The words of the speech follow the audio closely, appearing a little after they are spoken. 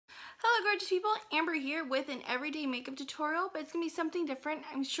Hello gorgeous people, Amber here with an everyday makeup tutorial, but it's going to be something different.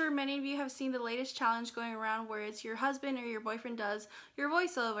 I'm sure many of you have seen the latest challenge going around where it's your husband or your boyfriend does your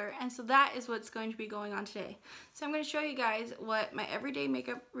voiceover, and so that is what's going to be going on today. So I'm going to show you guys what my everyday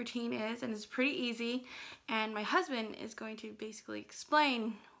makeup routine is, and it's pretty easy, and my husband is going to basically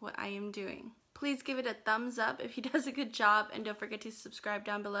explain what I am doing. Please give it a thumbs up if he does a good job, and don't forget to subscribe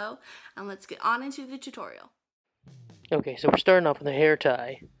down below, and let's get on into the tutorial. Okay, so we're starting off with a hair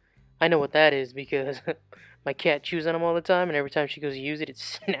tie. I know what that is because my cat chews on them all the time, and every time she goes to use it, it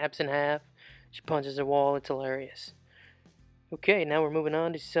snaps in half. She punches a wall. It's hilarious. Okay, now we're moving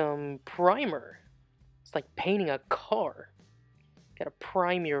on to some primer. It's like painting a car. Gotta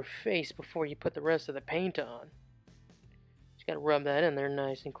prime your face before you put the rest of the paint on. Just gotta rub that in there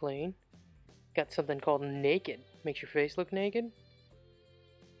nice and clean. Got something called Naked. Makes your face look naked?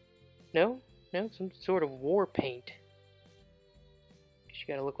 No? No? Some sort of war paint.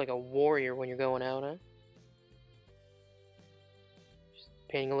 You gotta look like a warrior when you're going out, huh? Just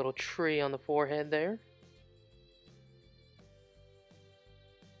painting a little tree on the forehead there.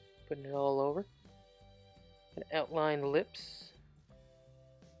 Putting it all over. Gonna outline the lips.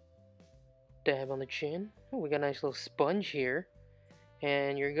 Dab on the chin. Oh, we got a nice little sponge here.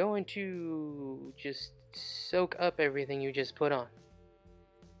 And you're going to just soak up everything you just put on.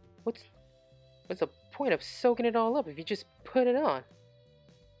 What's the point of soaking it all up if you just put it on?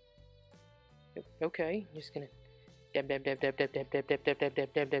 Okay, just gonna dab dab dab dab dab dab dab dab dab dab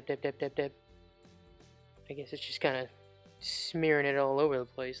dab dab dab dab dab dab dab. I guess it's just kind of smearing it all over the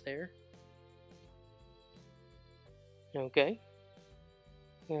place there. Okay.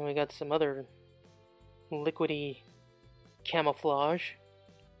 And we got some other liquidy camouflage.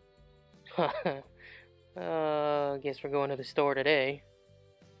 I guess we're going to the store today.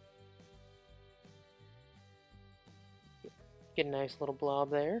 Get a nice little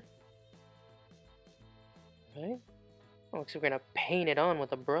blob there. Okay. Looks like we're gonna paint it on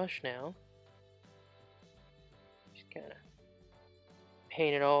with a brush now. Just kind of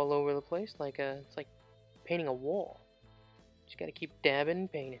paint it all over the place it's like painting a wall. Just gotta keep dabbing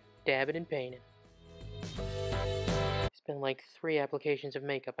and painting, dabbing and painting. It's been like 3 applications of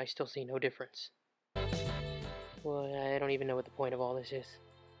makeup. I still see no difference. Well, I don't even know what the point of all this is.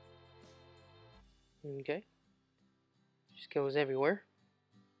 Okay. Just goes everywhere.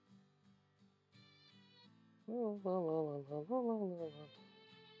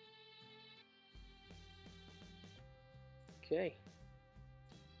 Okay.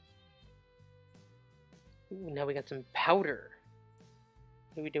 Ooh, now we got some powder.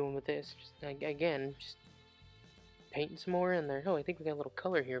 What are we doing with this? Just again, just painting some more in there. Oh, I think we got a little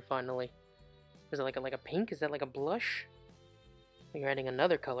color here finally. Is it like a pink? Is that like a blush? You're adding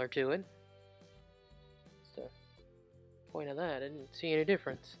another color to it. What's the point of that? I didn't see any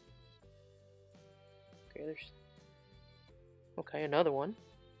difference. Okay, okay, another one.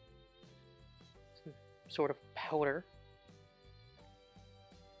 Some sort of powder.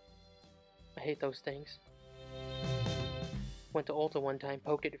 I hate those things. Went to Ulta one time,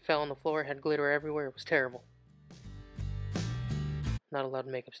 poked it, it fell on the floor, had glitter everywhere. It was terrible. Not allowed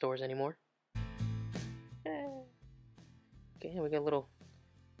in makeup stores anymore. Okay, we got a little,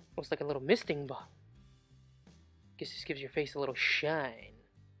 looks like a little misting bottle. Guess this gives your face a little shine.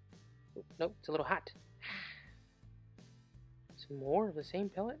 Oh, nope, it's a little hot. Some more of the same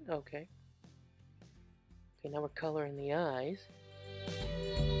palette? Okay. Okay, now we're coloring the eyes.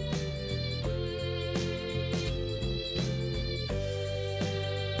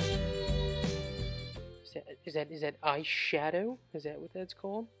 Is that eyeshadow? Is that what that's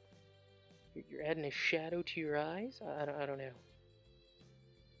called? You're adding a shadow to your eyes? I don't know.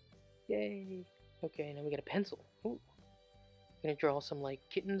 Yay! Okay, now we got a pencil. Ooh. Gonna draw some like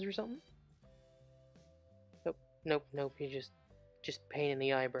kittens or something? Nope. You're just painting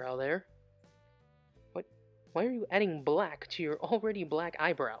the eyebrow there. What? Why are you adding black to your already black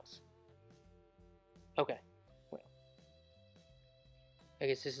eyebrows? Okay. Well, I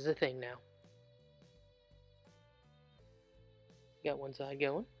guess this is a thing now. Got one side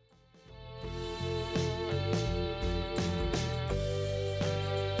going.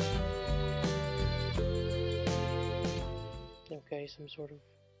 Okay, some sort of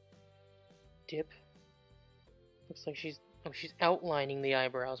dip. Looks like she's outlining the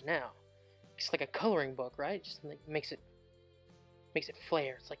eyebrows now. It's like a coloring book, right? Just like makes it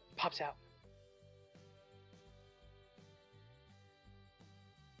flare. It's like pops out.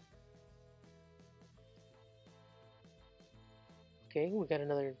 Okay, we got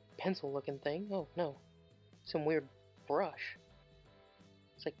another pencil looking thing. Oh no. Some weird brush.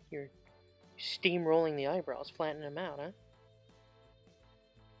 It's like you're steamrolling the eyebrows, flattening them out, huh?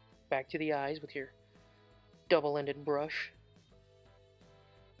 back to the eyes with your double-ended brush.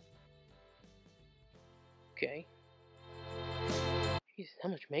 Okay. Jeez, how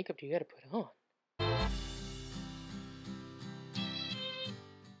much makeup do you gotta put on?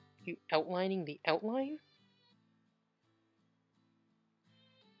 You outlining the outline?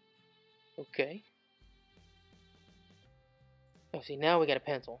 Okay. Oh, see, now we got a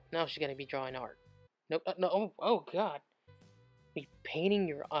pencil. Now she's gonna be drawing art. Nope, no, oh god. Are you painting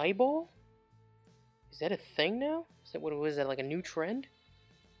your eyeball? Is that a thing now? Is that what was that, like a new trend?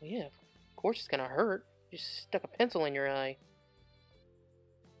 Well, yeah, of course it's gonna hurt. You just stuck a pencil in your eye.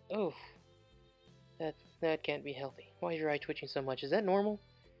 Oh, that can't be healthy. Why is your eye twitching so much? Is that normal?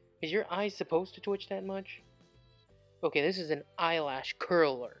 Is your eye supposed to twitch that much? Okay, this is an eyelash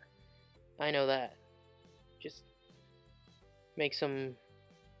curler. I know that. Just make some...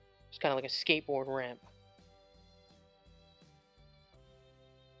 It's kind of like a skateboard ramp.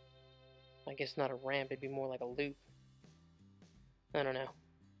 I guess not a ramp, it'd be more like a loop. I don't know.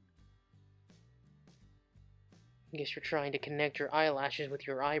 I guess you're trying to connect your eyelashes with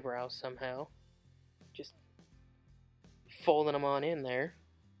your eyebrows somehow. Just folding them on in there.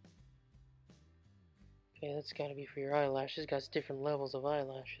 Okay, that's gotta be for your eyelashes. Got different levels of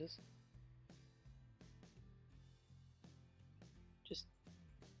eyelashes. Just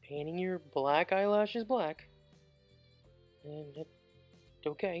painting your black eyelashes black. And it's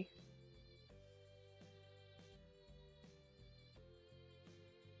okay.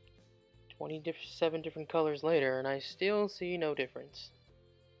 Seven different colors later, and I still see no difference.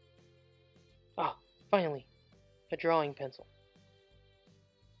 Ah, finally, a drawing pencil.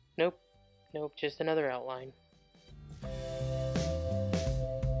 Nope, just another outline.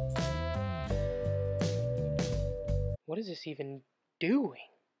 What is this even doing?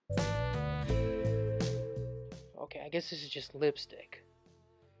 Okay, I guess this is just lipstick.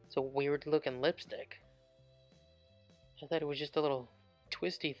 It's a weird looking lipstick. I thought it was just a little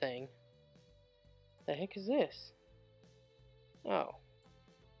twisty thing. The heck is this? Oh.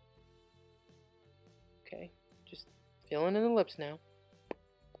 Okay, just filling in the lips now.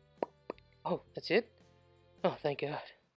 Oh, that's it? Oh, thank God.